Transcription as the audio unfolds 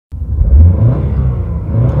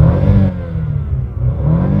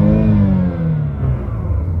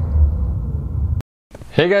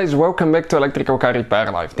Hey guys, welcome back to Electrical Car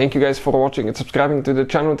Repair Live. Thank you guys for watching and subscribing to the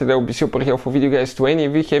channel. Today will be super helpful video guys to any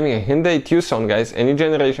of you having a Hyundai Tucson guys, any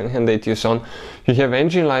generation Hyundai Tucson. You have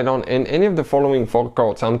engine light on and any of the following four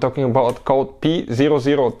codes. I'm talking about code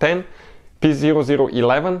P0010,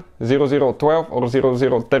 P0011, 0012 or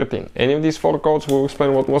 0013. Any of these four codes will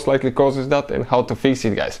explain what most likely causes that and how to fix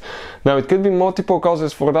it guys. Now it could be multiple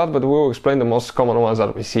causes for that, but we will explain the most common ones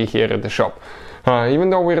that we see here at the shop. Even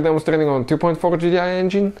though we're demonstrating on 2.4 GDI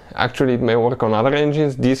engine, actually it may work on other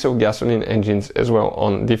engines, diesel, gasoline engines as well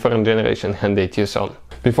on different generation Hyundai Tucson.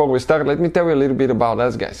 Before we start, let me tell you a little bit about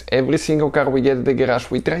us guys. Every single car we get at the garage,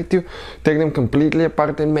 we try to take them completely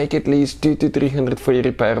apart and make at least 200 to 300 free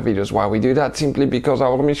repair videos. Why we do that? Simply because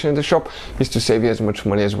our mission in the shop is to save you as much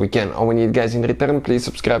money as we can. All we need guys in return, please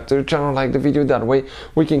subscribe to the channel, like the video, that way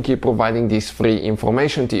we can keep providing this free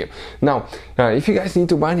information to you. Now, if you guys need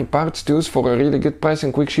to buy any parts, tools for a really good price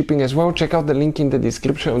and quick shipping as well, check out the link in the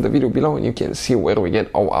description of the video below and you can see where we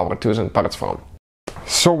get all our tools and parts from.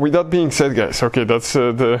 So with that being said guys, okay, that's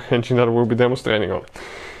the engine that we'll be demonstrating on.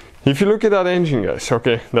 If you look at that engine guys,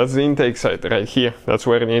 okay, that's the intake side right here. That's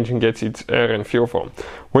where the engine gets its air and fuel from.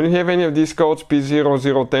 When you have any of these codes,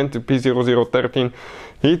 P0010 to P0013,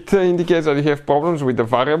 it indicates that you have problems with the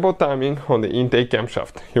variable timing on the intake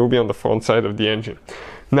camshaft. It will be on the front side of the engine.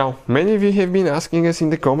 Now, many of you have been asking us in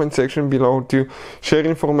the comment section below to share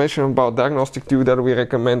information about diagnostic tool that we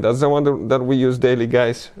recommend. That's the one that we use daily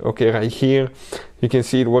guys. Okay, right here. You can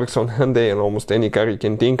see it works on Hyundai and almost any car you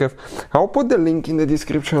can think of. I'll put the link in the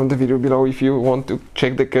description of the video below if you want to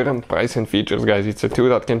check the current price and features guys. It's a tool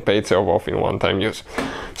that can pay itself off in one-time use.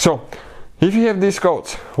 So, if you have these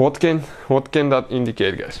codes, what can that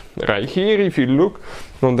indicate guys? Right here, if you look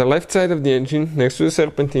on the left side of the engine, next to the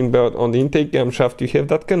serpentine belt on the intake camshaft, you have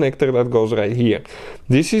that connector that goes right here.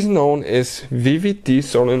 This is known as VVT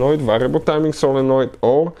solenoid, variable timing solenoid,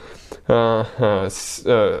 or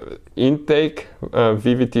intake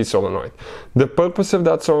VVT solenoid. The purpose of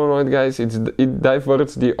that solenoid guys, it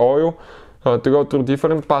diverts the oil to go through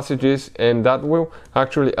different passages, and that will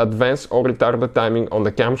actually advance or retard the timing on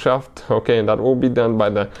the camshaft. Okay, and that will be done by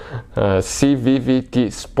the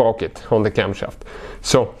CVVT sprocket on the camshaft.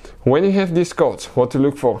 So when you have these codes, what to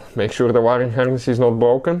look for: make sure the wiring harness is not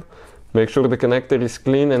broken, make sure the connector is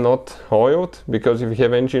clean and not oiled, because if you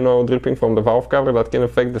have engine oil dripping from the valve cover, that can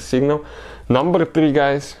affect the signal. Number 3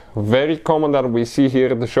 guys, very common that we see here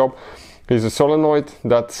at the shop, is a solenoid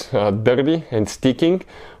that's dirty and sticking,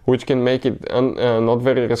 which can make it not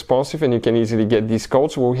very responsive, and you can easily get these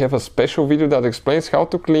codes. We have a special video that explains how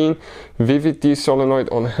to clean VVT solenoid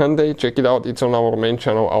on Hyundai. Check it out, it's on our main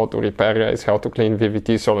channel, Auto Repair guys, how to clean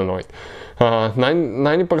VVT solenoid.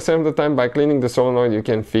 90% of the time by cleaning the solenoid you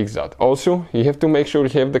can fix that. Also, you have to make sure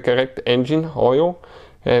you have the correct engine oil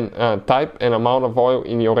and type and amount of oil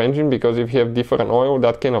in your engine, because if you have different oil,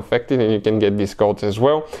 that can affect it and you can get these codes as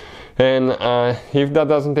well. And if that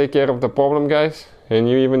doesn't take care of the problem guys, and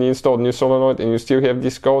you even installed new solenoid and you still have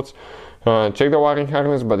these codes, check the wiring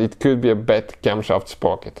harness, but it could be a bad camshaft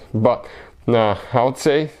sprocket. But I would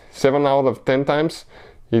say 7 out of 10 times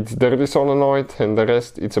it's dirty solenoid, and the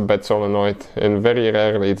rest it's a bad solenoid, and very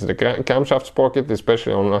rarely it's the camshaft sprocket,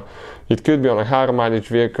 especially on it could be on a higher mileage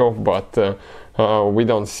vehicle, but we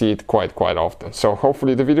don't see it quite often. So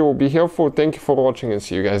hopefully the video will be helpful. Thank you for watching and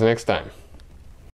see you guys next time.